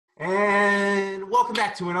welcome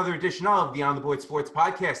back to another edition of the On the Board Sports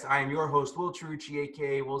Podcast. I am your host, Will Trucci,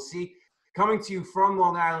 a.k.a. Will C. Coming to you from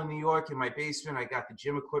Long Island, New York in my basement. I got the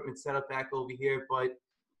gym equipment set up back over here, but,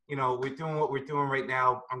 you know, we're doing what we're doing right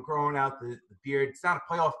now. I'm growing out the beard. It's not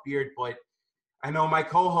a playoff beard, but I know my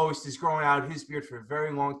co-host is growing out his beard for a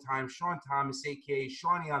very long time. Sean Thomas, a.k.a.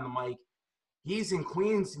 Shawnee on the mic. He's in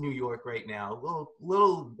Queens, New York right now, a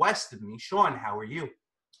little west of me. Sean, how are you?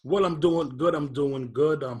 Well, I'm doing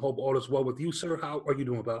good. Hope all is well with you, sir. How are you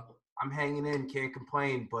doing, pal? I'm hanging in, can't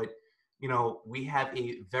complain. But, you know, we have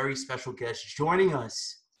a very special guest joining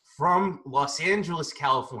us from Los Angeles,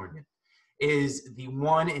 California, is the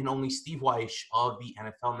one and only Steve Wyche of the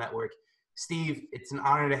NFL Network. Steve, it's an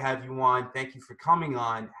honor to have you on. Thank you for coming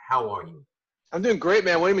on. How are you? I'm doing great,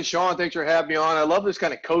 man. William and Sean, thanks for having me on. I love this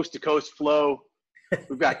kind of coast-to-coast flow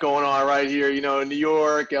we've got going on right here, you know, in New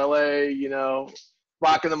York, L.A., you know,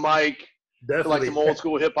 rocking the mic. Definitely. Like some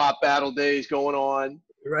old-school hip-hop battle days going on.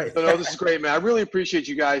 Right. So, no, this is great, man. I really appreciate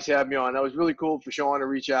you guys having me on. That was really cool for Sean to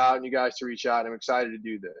reach out and you guys to reach out. I'm excited to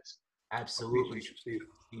do this. Absolutely, Steve.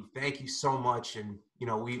 Thank you so much. And, you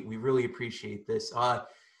know, we really appreciate this.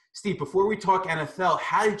 Steve, before we talk NFL,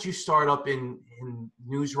 how did you start up in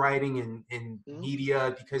news writing and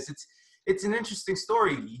media? Because it's an interesting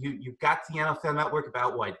story. You got to the NFL Network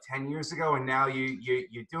about, 10 years ago, and now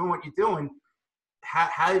you're doing what you're doing.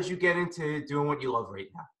 How did you get into doing what you love right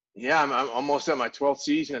now? Yeah, I'm almost at my 12th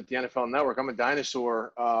season at the NFL Network. I'm a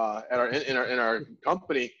dinosaur in our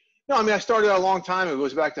company. No, I mean, I started a long time ago. It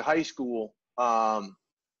goes back to high school.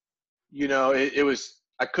 You know, it was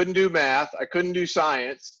I couldn't do math. I couldn't do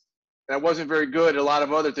science. And I wasn't very good at a lot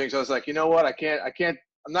of other things. I was like, you know what? I'm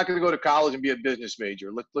not going to go to college and be a business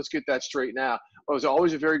major. Let's get that straight now. I was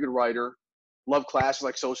always a very good writer. Loved classes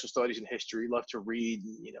like social studies and history. Loved to read,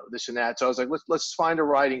 you know, this and that. So I was like, let's find a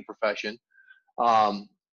writing profession.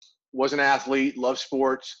 Was an athlete. Loved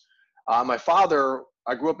sports. My father,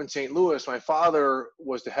 I grew up in St. Louis. My father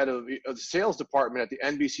was the head of the sales department at the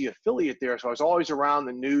NBC affiliate there. So I was always around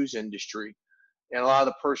the news industry and a lot of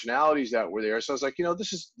the personalities that were there. So I was like, you know,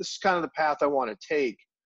 this is kind of the path I want to take.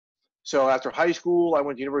 So after high school, I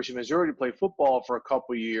went to University of Missouri to play football for a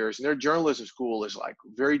couple of years. And their journalism school is like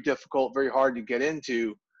very difficult, very hard to get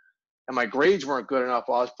into. And my grades weren't good enough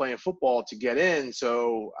while I was playing football to get in.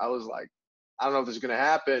 So I was like, I don't know if this is going to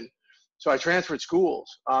happen. So I transferred schools.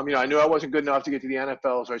 You know, I knew I wasn't good enough to get to the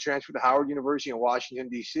NFL. So I transferred to Howard University in Washington,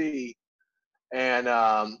 D.C. and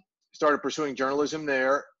started pursuing journalism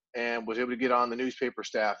there and was able to get on the newspaper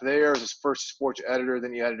staff there as first sports editor,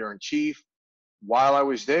 then the editor-in-chief. While I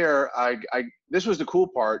was there, this was the cool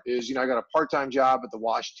part is, you know, I got a part-time job at the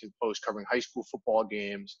Washington Post covering high school football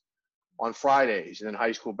games on Fridays and then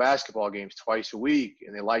high school basketball games twice a week.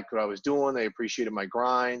 And they liked what I was doing. They appreciated my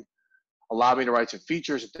grind, allowed me to write some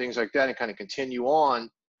features and things like that and kind of continue on.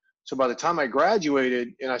 So by the time I graduated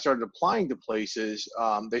and I started applying to places,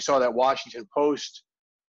 they saw that Washington Post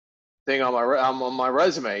thing on my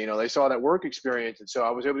resume. You know, they saw that work experience. And so I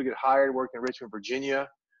was able to get hired, worked in Richmond, Virginia,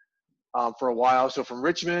 for a while. So from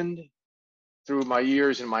Richmond through my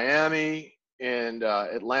years in Miami and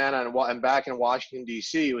Atlanta and back in Washington,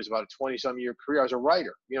 D.C., it was about a 20-some year career. I was a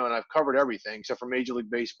writer, you know, and I've covered everything except for Major League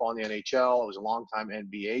Baseball and the NHL. I was a longtime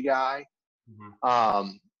NBA guy. Mm-hmm.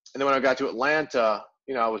 And then when I got to Atlanta,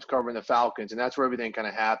 you know, I was covering the Falcons, and that's where everything kind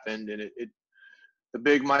of happened. And the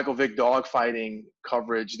big Michael Vick dogfighting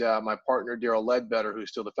coverage that my partner, Darrell Ledbetter, who's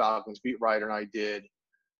still the Falcons beat writer, and I did,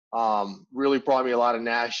 really brought me a lot of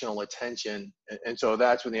national attention. And so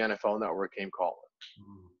that's when the NFL Network came calling.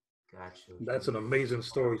 Gotcha. That's an amazing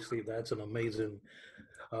story, Steve. That's an amazing.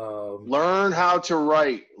 Learn how to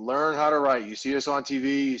write. Learn how to write. You see us on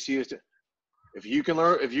TV. You see us. If you can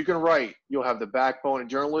write, you'll have the backbone of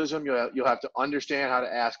journalism. You'll have to understand how to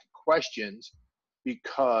ask questions,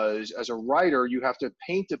 because as a writer, you have to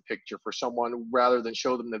paint a picture for someone rather than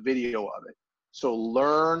show them the video of it. So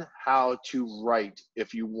learn how to write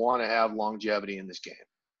if you want to have longevity in this game.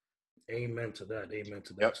 Amen to that.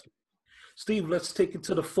 Yep. Steve, let's take it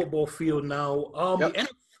to the football field now. The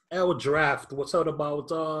NFL draft was out about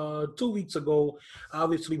 2 weeks ago.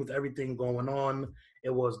 Obviously, with everything going on,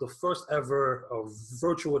 it was the first ever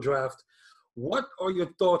virtual draft. What are your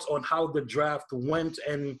thoughts on how the draft went?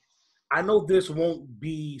 And I know this won't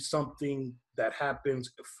be something that happens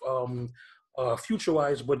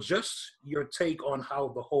future-wise, but just your take on how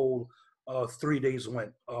the whole 3 days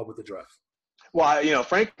went with the draft. Well, you know,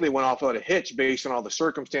 frankly, went off without a hitch based on all the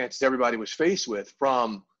circumstances everybody was faced with,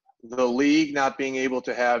 from the league not being able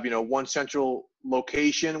to have, you know, one central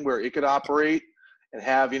location where it could operate and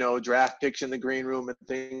have, you know, draft picks in the green room and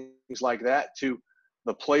things like that, to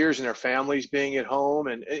the players and their families being at home,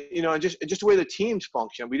 and just the way the teams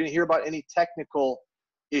function. We didn't hear about any technical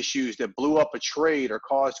issues that blew up a trade or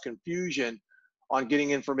caused confusion on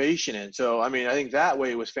getting information in. So, I mean, I think that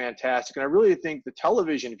way was fantastic. And I really think the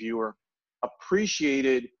television viewer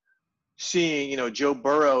appreciated seeing, Joe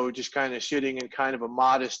Burrow just kind of sitting in kind of a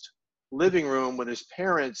modest living room with his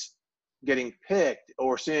parents getting picked,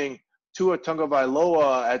 or seeing Tua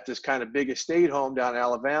Tagovailoa at this kind of big estate home down in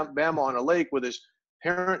Alabama on a lake with his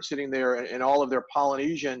parents sitting there in all of their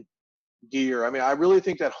Polynesian gear. I mean, I really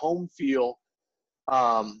think that home feel,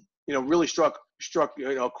 really struck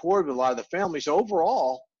a chord with a lot of the families. So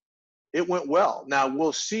overall, it went well. Now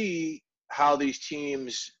we'll see how these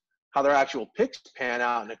teams, how their actual picks pan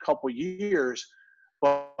out in a couple years.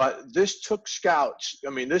 But this took scouts. I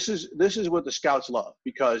mean, this is what the scouts love,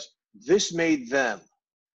 because this made them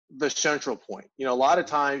the central point. A lot of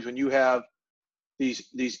times when you have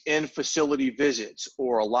these in-facility visits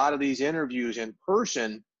or a lot of these interviews in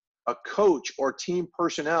person, a coach or team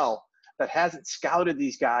personnel that hasn't scouted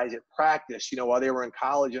these guys at practice, while they were in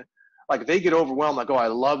college, like, they get overwhelmed, like, oh, I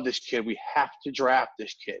love this kid, we have to draft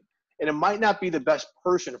this kid. And it might not be the best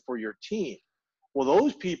person for your team. Well,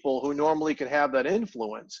 those people who normally can have that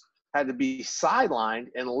influence had to be sidelined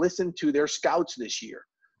and listen to their scouts this year,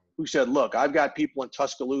 who said, look, I've got people in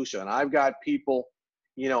Tuscaloosa, and I've got people,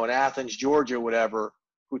 in Athens, Georgia, whatever,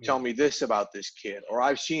 who tell me this about this kid, or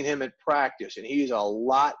I've seen him at practice, and he's a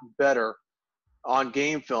lot better on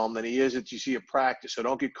game film than he is that you see at practice. So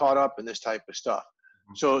don't get caught up in this type of stuff.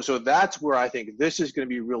 So that's where I think this is going to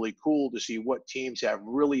be really cool to see what teams have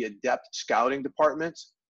really adept scouting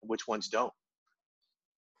departments and which ones don't.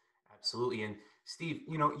 Absolutely. And Steve,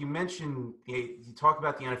 you mentioned, you talk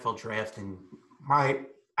about the NFL draft, and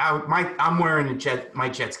I'm wearing my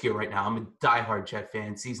Jets gear right now. I'm a diehard Jet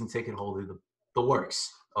fan, season ticket holder, the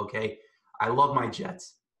works. Okay, I love my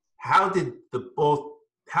Jets. How did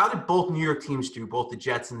both New York teams do, both the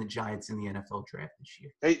Jets and the Giants, in the NFL draft this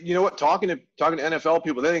year? Hey, you know what? Talking to NFL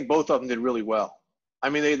people, they think both of them did really well. I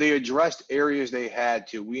mean, they addressed areas they had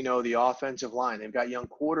to. We know the offensive line. They've got young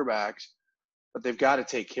quarterbacks, but they've got to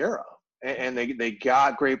take care of. And they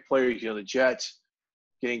got great players. The Jets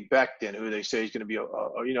getting Becton, who they say is going to be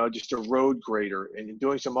just a road grader, and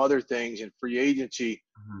doing some other things in free agency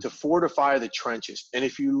to fortify the trenches. And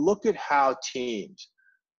if you look at how teams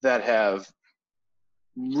that have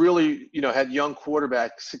really, had young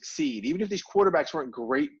quarterbacks succeed, even if these quarterbacks weren't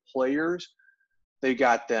great players, they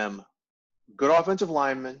got them good offensive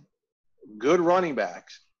linemen, good running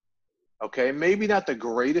backs. Okay, maybe not the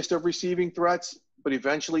greatest of receiving threats, but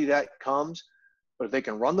eventually that comes. But if they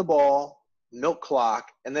can run the ball, milk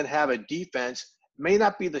clock, and then have a defense, may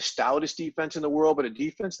not be the stoutest defense in the world, but a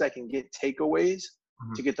defense that can get takeaways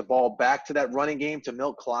to get the ball back to that running game to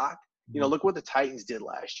milk clock. Look what the Titans did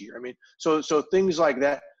last year. I mean, so things like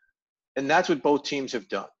that. And that's what both teams have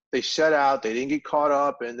done. They set out, they didn't get caught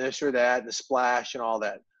up in this or that, and the splash and all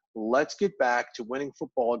that. Let's get back to winning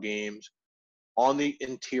football games on the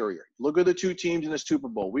interior. Look at the two teams in the Super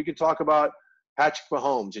Bowl. We can talk about Patrick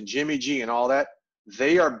Mahomes and Jimmy G and all that.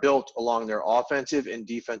 They are built along their offensive and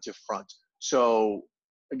defensive fronts. So,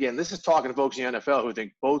 again, this is talking to folks in the NFL who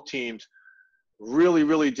think both teams really,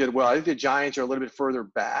 really did well. I think the Giants are a little bit further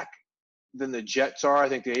back than the Jets are. I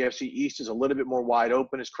think the AFC East is a little bit more wide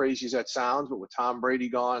open, as crazy as that sounds, but with Tom Brady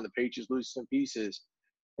gone and the Patriots losing some pieces,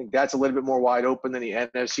 I think that's a little bit more wide open than the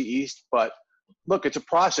NFC East. But look, it's a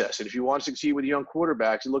process. And if you want to succeed with young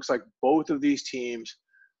quarterbacks, it looks like both of these teams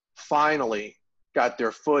finally got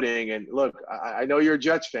their footing. And look, I know you're a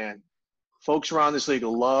Jets fan. Folks around this league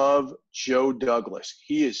love Joe Douglas.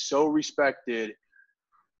 He is so respected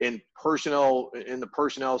in the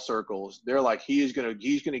personnel circles. They're like, he's gonna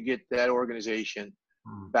get that organization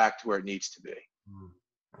back to where it needs to be.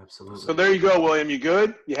 Absolutely. So there you go, William. You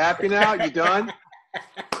good? You happy now? You done?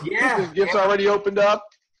 Yeah. This gift's already opened up.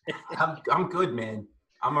 I'm good, man.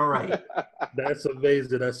 I'm all right. That's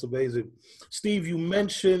amazing. That's amazing. Steve, you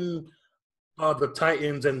mentioned the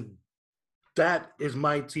Titans, and that is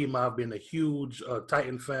my team. I've been a huge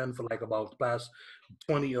Titan fan for like about the past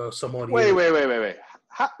 20 or some odd years. Wait.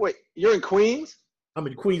 Wait, you're in Queens? I'm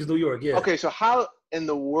in Queens, New York, yeah. Okay, so how in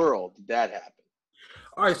the world did that happen?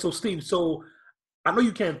 All right, so Steve, I know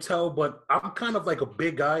you can't tell, but I'm kind of like a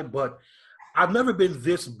big guy, but I've never been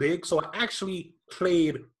this big. So I actually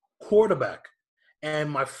played quarterback,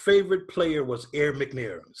 and my favorite player was Air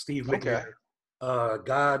McNair, Steve McNair. Okay.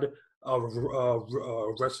 God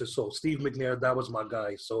rest his soul. Steve McNair, that was my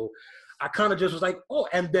guy. So I kind of just was like, oh,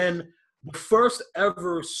 and then the first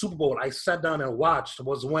ever Super Bowl I sat down and watched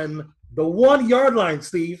was when the 1 yard line,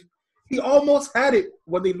 Steve, he almost had it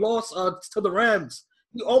when they lost to the Rams.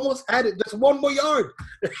 He almost had it. Just one more yard.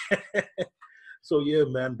 So yeah,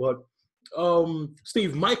 man. But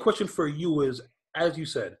Steve, my question for you is, as you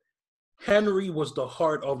said, Henry was the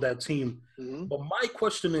heart of that team. Mm-hmm. But my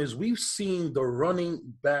question is, we've seen the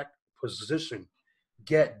running back position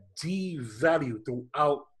get devalued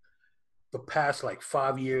throughout the past like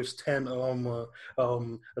 5 years, 10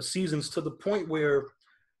 seasons, to the point where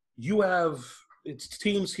you have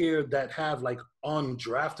teams here that have like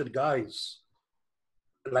undrafted guys,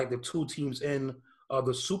 like the two teams in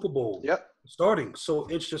the Super Bowl starting. So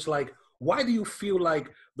it's just like, why do you feel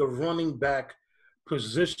like the running back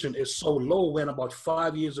position is so low when about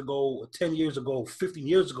 5 years ago, 10 years ago, 15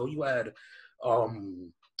 years ago, you had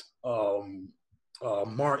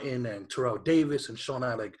Martin and Terrell Davis and Sean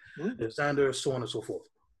Alexander, so on and so forth?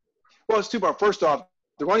 Well, it's two parts. First off,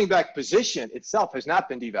 the running back position itself has not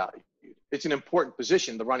been devalued. It's an important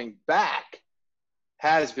position. The running back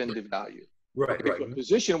has been devalued. Right. But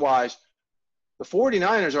position-wise, the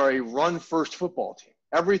 49ers are a run-first football team.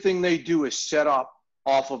 Everything they do is set up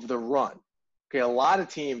off of the run. Okay, a lot of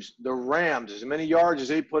teams, the Rams, as many yards as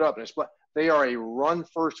they put up in a split, they are a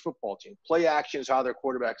run-first football team. Play action is how their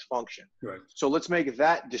quarterbacks function. Right. So let's make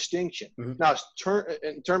that distinction. Mm-hmm. Now,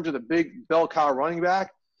 in terms of the big bell cow running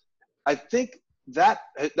back, I think that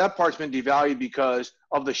part's been devalued because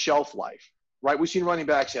of the shelf life, right? We've seen running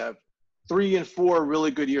backs have 3 and 4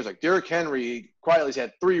 really good years. Like Derrick Henry quietly has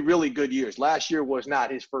had 3 really good years. Last year was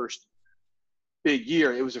not his first big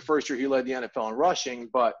year. It was the first year he led the NFL in rushing,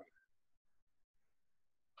 but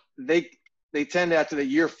they tend to, after the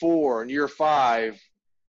year 4 and year 5,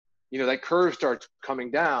 that curve starts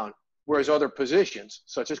coming down, whereas other positions,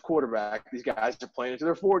 such as quarterback, these guys are playing into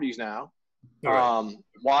their 40s now. Right.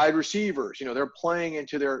 Wide receivers, they're playing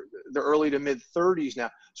into their early to mid 30s now.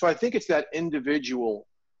 So I think it's that individual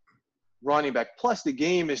running back. Plus the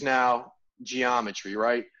game is now geometry,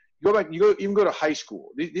 right? You even go to high school.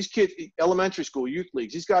 These kids, elementary school, youth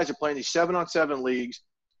leagues, these guys are playing these 7-on-7 leagues.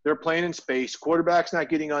 They're playing in space. Quarterback's not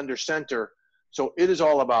getting under center. So it is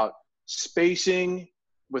all about spacing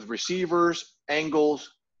with receivers, angles,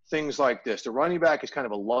 things like this. The running back is kind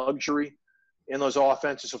of a luxury in those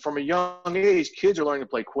offenses. So from a young age, kids are learning to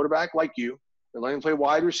play quarterback like you. They're learning to play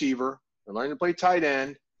wide receiver. They're learning to play tight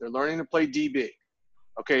end. They're learning to play DB.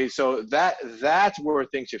 Okay, so that's where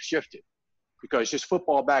things have shifted. Because just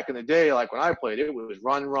football back in the day, like when I played, it was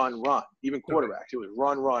run, run, run. Even quarterbacks, it was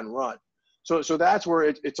run, run, run. So that's where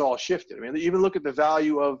it's all shifted. I mean, even look at the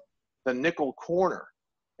value of the nickel corner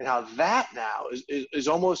and how that now is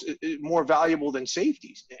almost more valuable than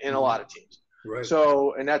safeties in a lot of teams. Right.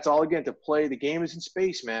 So, and that's all, again, to play. The game is in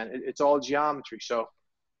space, man. It's all geometry. So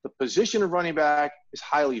the position of running back is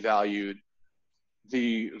highly valued.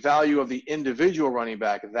 The value of the individual running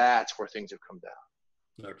back, that's where things have come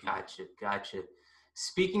down. Gotcha.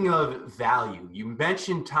 Speaking of value, you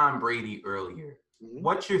mentioned Tom Brady earlier. Mm-hmm.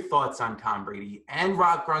 What's your thoughts on Tom Brady and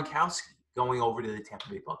Rob Gronkowski going over to the Tampa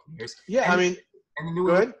Bay Buccaneers? Yeah, and the New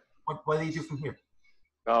England, what do they do from here?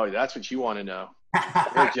 Oh, that's what you want to know.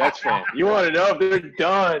 You're a Jets fan. You want to know if they're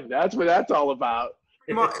done. That's what that's all about.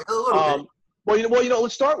 Well,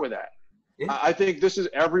 let's start with that. Yeah. I think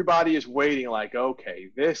everybody is waiting like, okay,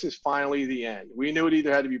 this is finally the end. We knew it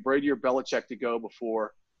either had to be Brady or Belichick to go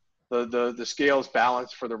before the scales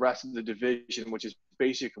balanced for the rest of the division, which is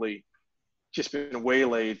basically just been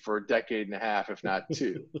waylaid for a decade and a half, if not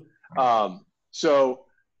 2. So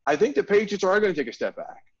I think the Patriots are going to take a step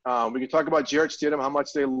back. We can talk about Jarrett Stidham, how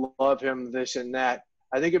much they love him, this and that.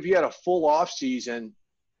 I think if he had a full off season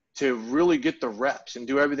to really get the reps and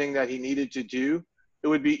do everything that he needed to do, it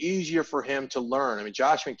would be easier for him to learn. I mean,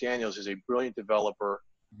 Josh McDaniels is a brilliant developer,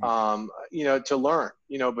 to learn,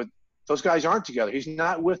 but those guys aren't together. He's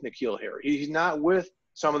not with N'Keal Harry. He's not with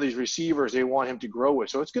some of these receivers they want him to grow with.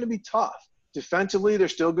 So it's going to be tough. Defensively, they're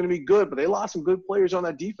still going to be good, but they lost some good players on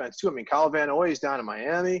that defense too. I mean, Kyle Van Noy is down in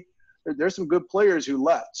Miami. There's some good players who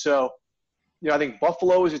left. So, I think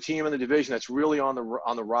Buffalo is a team in the division that's really on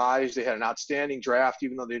the rise. They had an outstanding draft,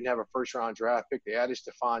 even though they didn't have a first-round draft pick. They added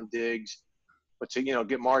Stephon Diggs. But to,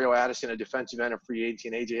 get Mario Addison, a defensive end, a free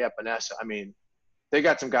agent, and A.J. Epinesa, I mean, they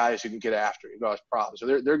got some guys who can get after it, cause problems. So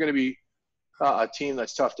they're going to be a team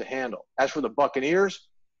that's tough to handle. As for the Buccaneers,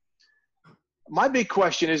 my big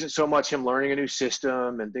question isn't so much him learning a new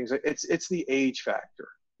system and things like it's the age factor.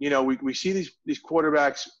 We see these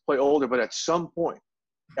quarterbacks play older, but at some point,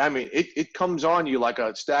 I mean, it comes on you like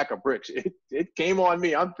a stack of bricks. It came on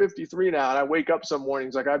me. I'm 53 now, and I wake up some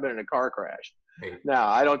mornings like I've been in a car crash. Hey. Now,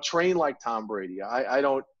 I don't train like Tom Brady. I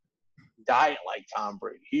don't diet like Tom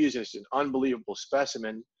Brady. He is just an unbelievable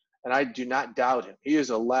specimen, and I do not doubt him. He is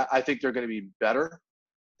I think they're going to be better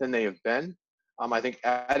than they have been. I think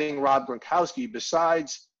adding Rob Gronkowski,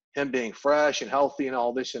 besides him being fresh and healthy and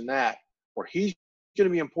all this and that, where he's going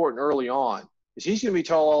to be important early on, is he's going to be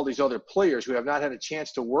telling all these other players who have not had a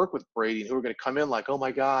chance to work with Brady and who are going to come in like, oh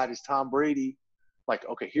my God, it's Tom Brady. Like,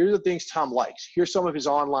 okay, here are the things Tom likes. Here's some of his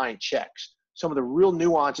online checks, some of the real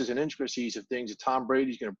nuances and intricacies of things that Tom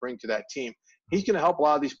Brady's going to bring to that team. He's going to help a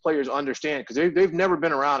lot of these players understand, because they've never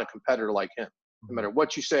been around a competitor like him. No matter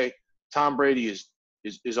what you say, Tom Brady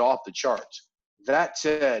is off the charts. That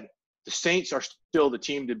said, the Saints are still the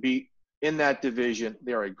team to beat in that division.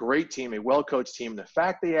 They're a great team, a well-coached team. The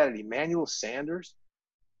fact they added Emmanuel Sanders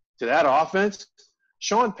to that offense,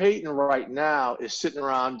 Sean Payton right now is sitting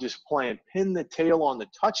around just playing pin the tail on the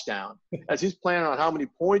touchdown as he's planning on how many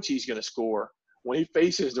points he's going to score when he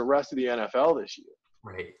faces the rest of the NFL this year.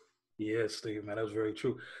 Right. Yeah, Steve, man, that's very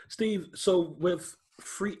true. Steve, so with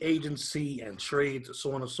free agency and trades,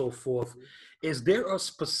 so on and so forth, is there a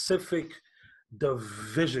specific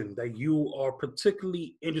division that you are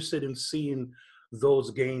particularly interested in seeing those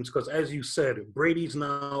games? Because as you said, Brady's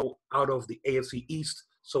now out of the AFC East.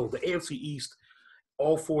 So the AFC East,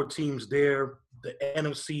 all four teams there. The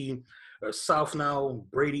NFC South now,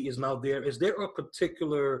 Brady is now there. Is there a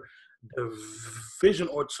particular division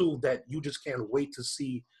or two that you just can't wait to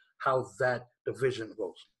see how that division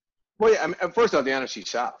goes? Well, yeah, I mean, first off, the NFC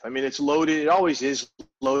South. I mean, it's loaded. It always is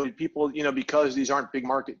loaded. People, because these aren't big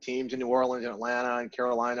market teams in New Orleans and Atlanta and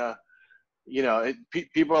Carolina,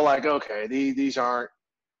 people are like, okay, these aren't,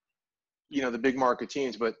 the big market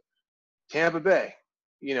teams. But Tampa Bay,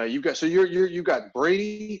 you've got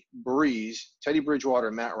Brady, Breeze, Teddy Bridgewater,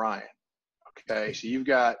 and Matt Ryan. Okay, so you've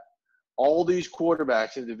got all these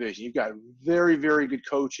quarterbacks in the division. You've got very, very good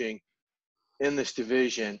coaching in this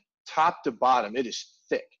division, top to bottom. It is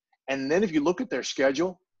thick. And then if you look at their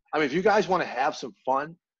schedule, I mean, if you guys want to have some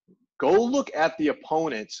fun, go look at the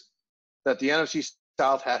opponents that the NFC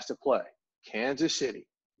South has to play. Kansas City,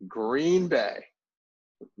 Green Bay,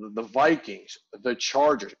 the Vikings, the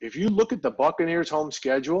Chargers. If you look at the Buccaneers' home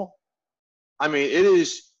schedule, I mean,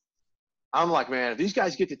 I'm like, man, if these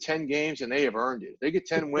guys get to 10 games, and they have earned it. If they get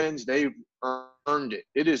 10 wins, they've earned it.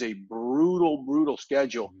 It is a brutal, brutal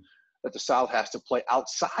schedule that the South has to play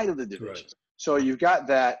outside of the division. Right. So you've got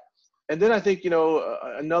that. And then I think,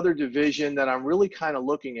 another division that I'm really kind of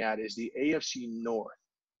looking at is the AFC North.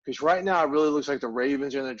 Because right now it really looks like the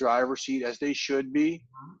Ravens are in the driver's seat, as they should be.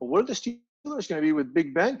 But what are the Steelers going to be with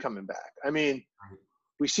Big Ben coming back? I mean,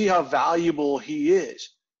 we see how valuable he is.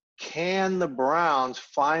 Can the Browns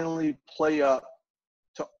finally play up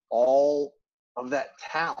to all of that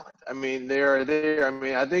talent? I mean, they're there. I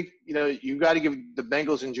mean, I think, you've got to give the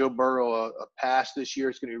Bengals and Joe Burrow a pass this year.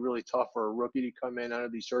 It's going to be really tough for a rookie to come in under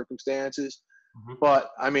these circumstances. Mm-hmm. But,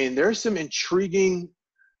 I mean, there's some intriguing,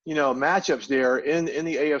 matchups there in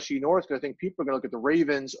the AFC North, because I think people are going to look at the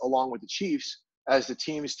Ravens along with the Chiefs as the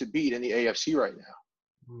teams to beat in the AFC right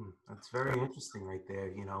now. That's very interesting right there.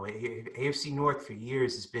 AFC North for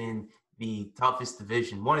years has been the toughest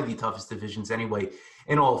division, one of the toughest divisions anyway,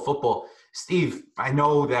 in all of football. Steve, I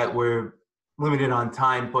know that we're limited on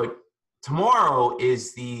time, but tomorrow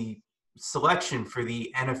is the selection for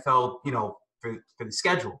the NFL, for the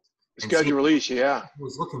schedule. Schedule release, yeah. What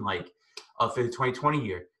it's looking like for the 2020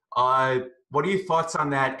 year. What are your thoughts on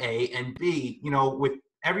that, A? And B, with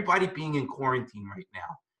everybody being in quarantine right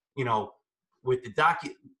now, with the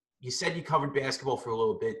you said you covered basketball for a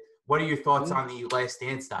little bit. What are your thoughts on the Last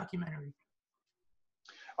Dance documentary?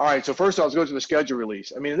 All right, so first off, let's go to the schedule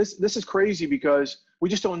release. I mean, this is crazy because we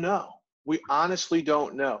just don't know. We honestly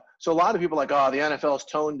don't know. So a lot of people are like, the NFL is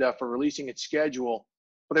tone deaf for releasing its schedule.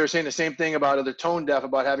 But they were saying the same thing about they're tone deaf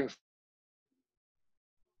about having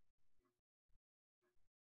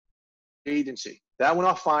agency. That went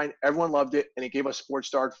off fine. Everyone loved it, and it gave us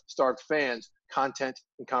sports-starved fans content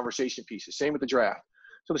and conversation pieces. Same with the draft.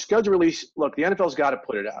 So the schedule release, look, the NFL's got to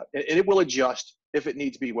put it out, and it will adjust if it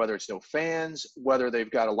needs to be, whether it's no fans, whether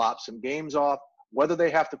they've got to lop some games off, whether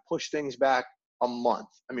they have to push things back a month.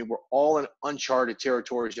 I mean, we're all in uncharted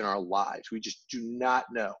territories in our lives. We just do not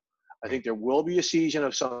know. I think there will be a season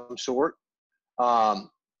of some sort.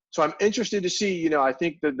 So I'm interested to see, I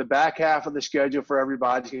think that the back half of the schedule for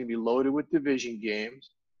everybody is going to be loaded with division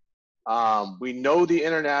games. We know the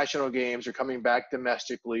international games are coming back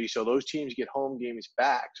domestically, so those teams get home games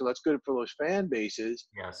back. So that's good for those fan bases.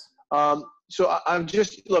 Yes. So I'm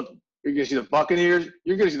just, look, you're going to see the Buccaneers.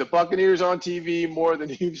 You're going to see the Buccaneers on TV more than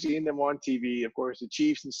you've seen them on TV. Of course, the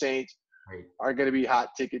Chiefs and Saints are going to be hot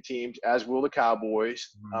ticket teams, as will the Cowboys.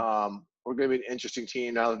 Mm-hmm. We're going to be an interesting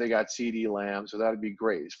team now that they got CeeDee Lamb, so that would be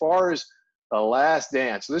great. As far as the Last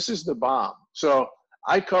Dance, this is the bomb. So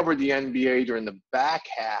I covered the NBA during the back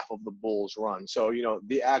half of the Bulls run. So, you know,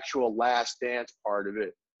 the actual last dance part of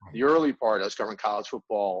it, the early part, I was covering college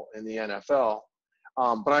football in the NFL.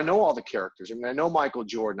 But I know all the characters. I mean, I know Michael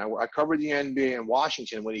Jordan. I covered the NBA in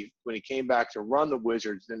Washington when he came back to run the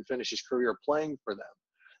Wizards, then finish his career playing for them.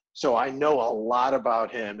 So I know a lot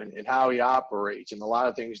about him and how he operates and a lot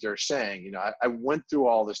of things they're saying. You know, I went through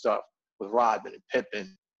all this stuff with Rodman and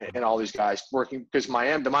Pippen and all these guys working because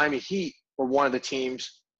the Miami Heat were one of the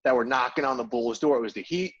teams that were knocking on the Bulls' door. It was the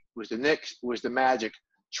Heat, it was the Knicks, it was the Magic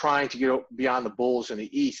trying to get beyond the Bulls in the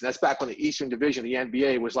East. And that's back when the Eastern Division of the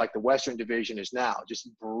NBA was like the Western Division is now, just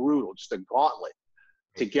brutal, just a gauntlet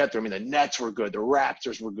to get there. I mean, the Nets were good. The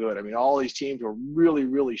Raptors were good. I mean, all these teams were really,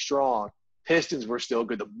 really strong. Pistons were still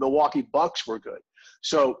good. The Milwaukee Bucks were good.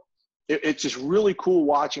 So it's just really cool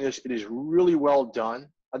watching this. It is really well done.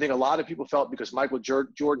 I think a lot of people felt because Michael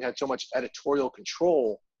Jordan had so much editorial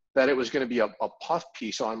control that it was going to be a puff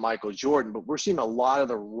piece on Michael Jordan. But we're seeing a lot of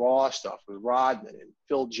the raw stuff with Rodman and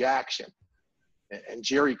Phil Jackson and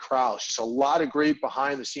Jerry Krause. Just a lot of great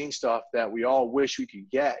behind-the-scenes stuff that we all wish we could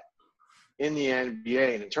get in the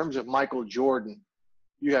NBA. And in terms of Michael Jordan,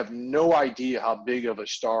 you have no idea how big of a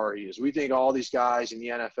star he is. We think all these guys in the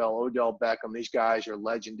NFL, Odell Beckham, these guys are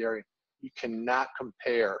legendary. You cannot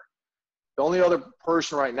compare. The only other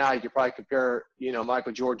person right now you could probably compare, you know,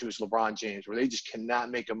 Michael Jordan to is LeBron James, where they just cannot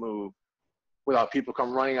make a move without people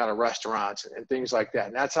come running out of restaurants and things like that.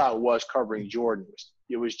 And that's how it was covering Jordan.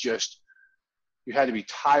 It was just, you had to be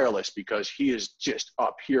tireless because he is just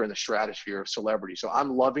up here in the stratosphere of celebrity. So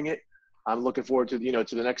I'm loving it. I'm looking forward to, you know,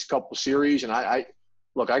 to the next couple series. And I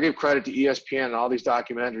give credit to ESPN and all these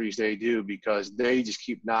documentaries they do because they just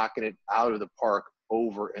keep knocking it out of the park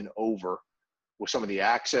over and over with some of the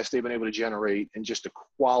access they've been able to generate and just the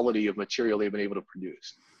quality of material they've been able to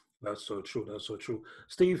produce. That's so true. That's so true.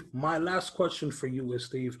 Steve, my last question for you is,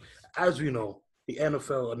 Steve, as we know, the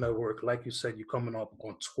NFL Network, like you said, you're coming up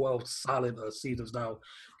on 12 solid seasons now.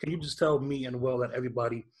 Can you just tell me and Will and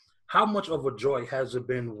everybody, how much of a joy has it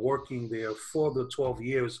been working there for the 12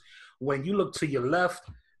 years? When you look to your left,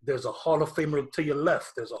 there's a Hall of Famer to your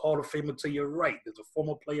left. There's a Hall of Famer to your right. There's a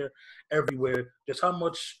former player everywhere. Just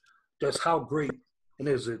how great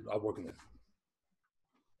is it working there?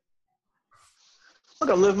 Look,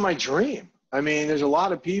 I'm living my dream. I mean, there's a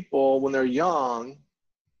lot of people when they're young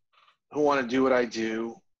who want to do what I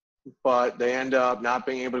do, but they end up not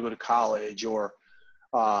being able to go to college or,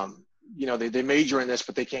 you know, they major in this,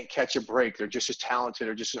 but they can't catch a break. They're just as talented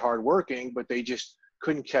or just as hardworking, but they just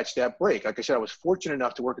couldn't catch that break. Like I said, I was fortunate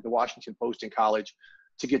enough to work at the Washington Post in college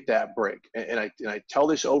to get that break. And I tell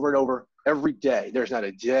this over and over every day. There's not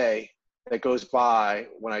a day that goes by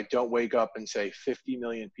when I don't wake up and say 50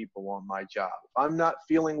 million people want my job. If I'm not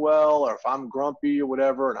feeling well or if I'm grumpy or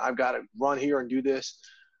whatever and I've got to run here and do this,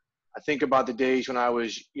 I think about the days when I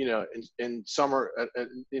was, you know, in summer,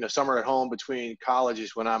 summer at home between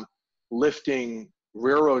colleges when I'm lifting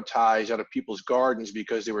railroad ties out of people's gardens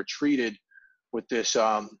because they were treated with this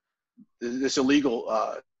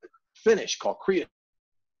illegal finish called creatine.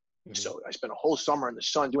 Mm-hmm. So I spent a whole summer in the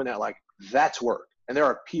sun doing that. Like, that's work. And there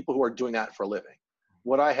are people who are doing that for a living.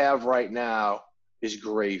 What I have right now is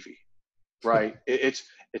gravy, right? It's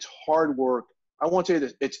hard work. I won't say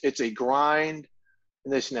this. It's a grind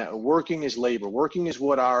and this and that. Working is labor. Working is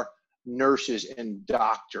what our nurses and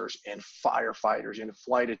doctors and firefighters and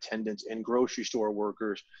flight attendants and grocery store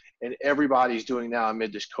workers and everybody's doing now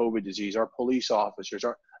amid this COVID disease. Our police officers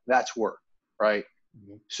that's work, right?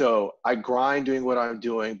 Mm-hmm. So I grind doing what I'm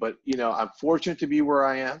doing, but you know, I'm fortunate to be where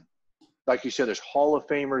I am. Like you said, there's Hall of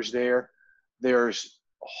Famers there. There's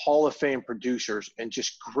Hall of Fame producers and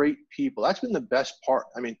just great people. That's been the best part.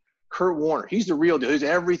 I mean, Kurt Warner, he's the real deal. He's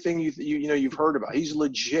everything you've heard about. He's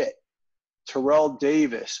legit. Terrell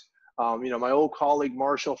Davis, my old colleague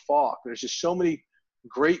Marshall Falk. There's just so many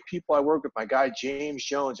great people I work with. My guy James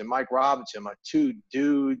Jones and Mike Robinson, my two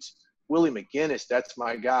dudes. Willie McGinnis, that's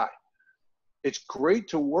my guy. It's great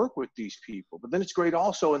to work with these people, but then it's great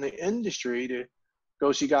also in the industry to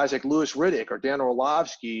go see guys like Louis Riddick or Dan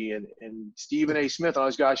Orlovsky and Stephen A. Smith, all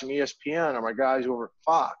those guys from ESPN or my guys over at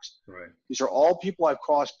Fox. Right. These are all people I've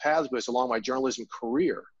crossed paths with along my journalism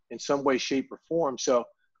career in some way, shape, or form. So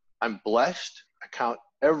I'm blessed. I count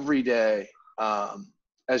every day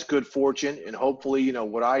as good fortune. And hopefully,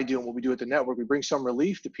 what I do and what we do at the network, we bring some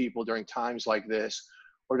relief to people during times like this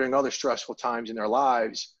or during other stressful times in their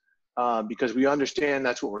lives because we understand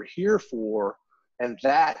that's what we're here for. And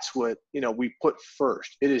that's what, we put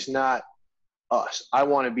first. It is not us. I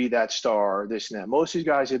want to be that star, this and that. Most of these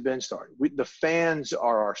guys have been stars. The fans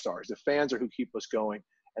are our stars. The fans are who keep us going.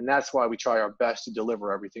 And that's why we try our best to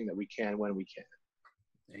deliver everything that we can when we can.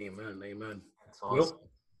 Amen. Amen. That's awesome. Will?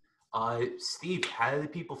 Steve, how do the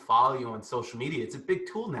people follow you on social media? It's a big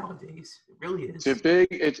tool nowadays. It really is.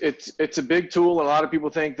 It's a big tool, and a lot of people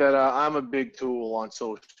think that I'm a big tool on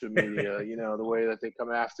social media. You know, the way that they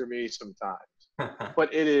come after me sometimes.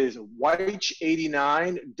 But it is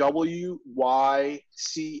Wyche89,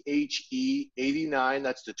 WYCHE89.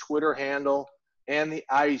 That's the Twitter handle and the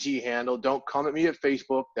IG handle. Don't come at me at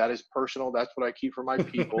Facebook. That is personal. That's what I keep for my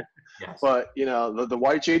people. Yes. But, you know, the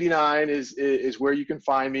Wyche89 is where you can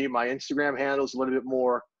find me. My Instagram handle is a little bit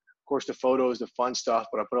more. Of course, the photos, the fun stuff,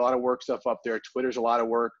 but I put a lot of work stuff up there. Twitter's a lot of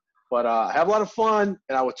work. But I have a lot of fun,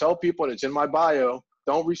 and I would tell people, and it's in my bio,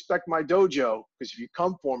 don't respect my dojo, because if you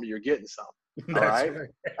come for me, you're getting some. All right?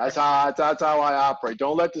 That's how I operate.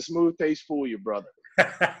 Don't let the smooth taste fool you, brother.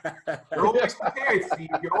 You're always prepared, Steve.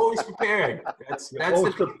 You're always prepared. That's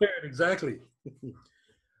always prepared, exactly.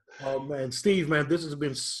 Oh man, Steve, man, this has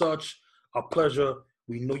been such a pleasure.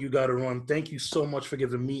 We know you got to run. Thank you so much for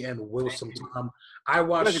giving me and Will some time. I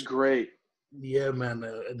watched. That's great. Yeah, man.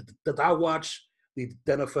 That I watch the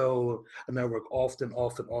NFL Network often,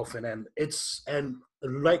 and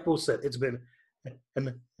like Will said, it's been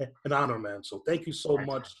an honor, man. So thank you so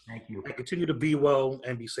much. Thank you. And continue to be well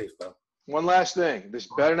and be safe, pal. One last thing. This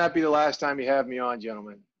better not be the last time you have me on,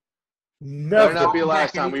 gentlemen. Never. Better not be the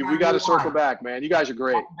last time. We got to circle back, man. You guys are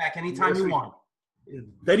great. Back anytime you want.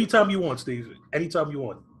 Anytime you want, Steve. Anytime you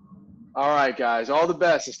want. All right, guys. All the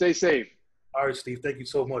best and stay safe. All right, Steve. Thank you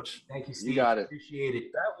so much. Thank you, Steve. You got it. Appreciate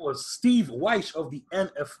it. That was Steve Wyche of the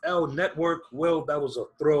NFL Network. Well, that was a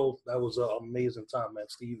thrill. That was an amazing time, man.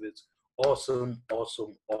 Steve is awesome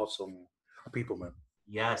people, man.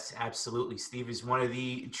 Yes, absolutely. Steve is one of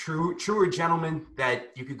the truer gentlemen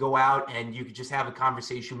that you could go out and you could just have a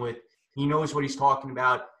conversation with. He knows what he's talking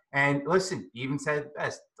about. And listen, he even said it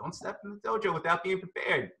best, don't step in the dojo without being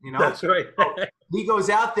prepared. You know, that's right. He goes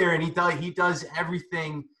out there and he does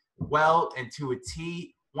everything well and to a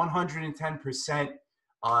T, 110%.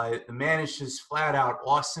 The man is just flat out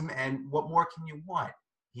awesome. And what more can you want?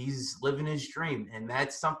 He's living his dream. And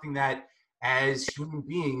that's something that as human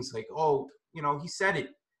beings, like, you know, he said it.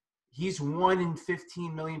 He's 1 in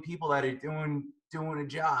 15 million people that are doing a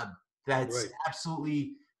job that's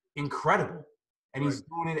absolutely incredible. And he's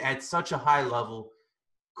doing it at such a high level.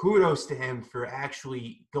 Kudos to him for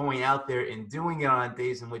actually going out there and doing it on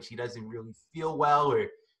days in which he doesn't really feel well or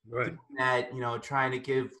doing that, you know, trying to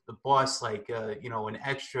give the boss like, you know, an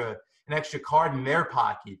extra card in their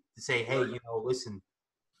pocket to say, hey, you know, listen,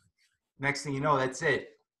 next thing you know, that's it.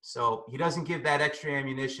 So he doesn't give that extra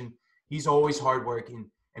ammunition. He's always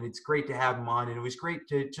hardworking, and it's great to have him on. And it was great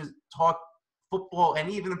to just talk football and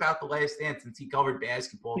even about The Last Dance since he covered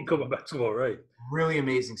basketball. He covered basketball, right. Really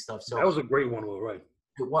amazing stuff. So that was a great one, Will, right.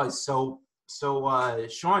 It was. So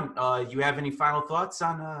Sean, you have any final thoughts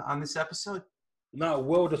on this episode? No,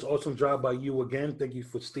 Will, just awesome job by you again. Thank you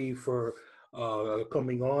for Steve for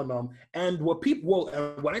coming on. And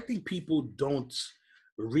what I think people don't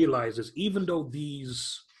realize is even though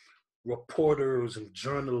these reporters and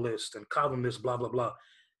journalists and columnists, blah, blah, blah,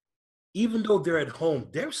 even though they're at home,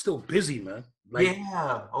 they're still busy, man. Like,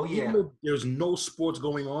 yeah. Oh, yeah. Even though there's no sports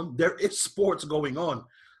going on, there is sports going on.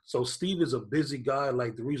 So Steve is a busy guy.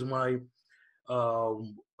 Like the reason why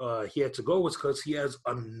he had to go was because he has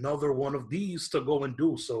another one of these to go and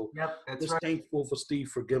do. So that's just thankful for Steve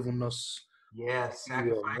for giving us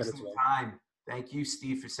sacrificing time. Thank you,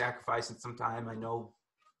 Steve, for sacrificing some time. I know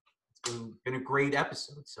it's been a great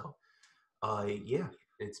episode. So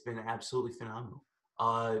it's been absolutely phenomenal.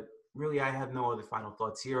 Really, I have no other final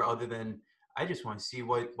thoughts here other than I just want to see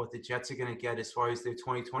what the Jets are going to get as far as their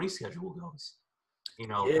 2020 schedule goes. You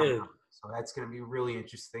know, so that's going to be really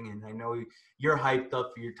interesting. And I know you're hyped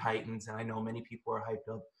up for your Titans, and I know many people are hyped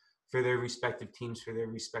up for their respective teams, for their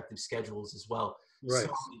respective schedules as well. Right.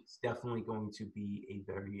 So it's definitely going to be a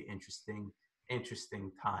very interesting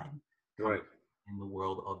time in the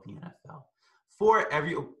world of the NFL.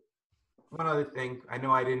 One other thing, I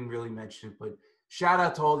know I didn't really mention it, but shout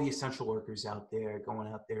out to all the essential workers out there going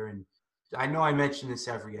out there. And I know I mention this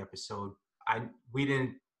every episode. We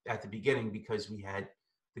didn't at the beginning because we had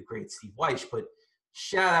the great Steve Wyche, but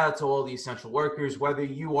shout out to all the essential workers, whether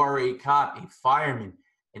you are a cop, a fireman,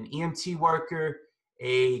 an EMT worker,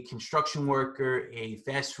 a construction worker, a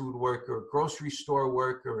fast food worker, a grocery store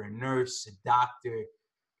worker, a nurse, a doctor,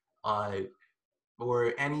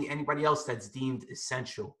 or anybody else that's deemed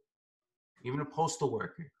essential, even a postal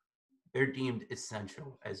worker, they're deemed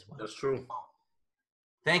essential as well. That's true.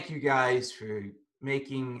 Thank you guys for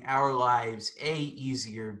making our lives A,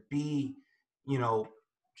 easier, B, you know,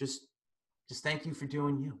 just thank you for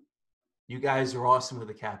doing you. You guys are awesome with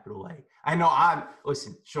a capital A. I know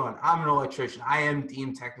listen, Sean, I'm an electrician. I am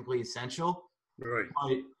deemed technically essential. Right.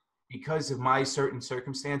 But because of my certain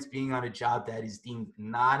circumstance, being on a job that is deemed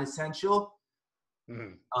non-essential,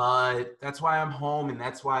 that's why I'm home, and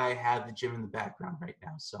that's why I have the gym in the background right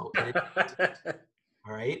now. So,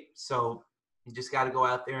 all right. So you just got to go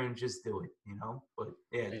out there and just do it, you know. But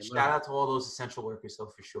yeah, Amen. Shout out to all those essential workers, though,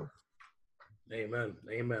 for sure. Amen.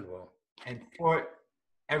 Amen. Well, and for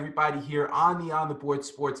everybody here on the Board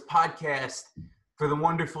Sports podcast, for the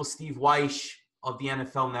wonderful Steve Wyche of the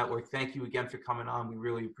NFL Network, thank you again for coming on. We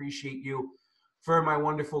really appreciate you. For my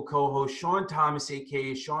wonderful co-host, Sean Thomas,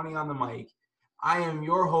 a.k.a. Shawnee on the mic, I am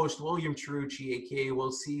your host, William Trucci, a.k.a.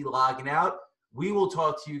 We'll See, logging out. We will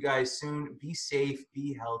talk to you guys soon. Be safe,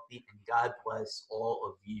 be healthy, and God bless all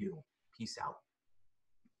of you. Peace out.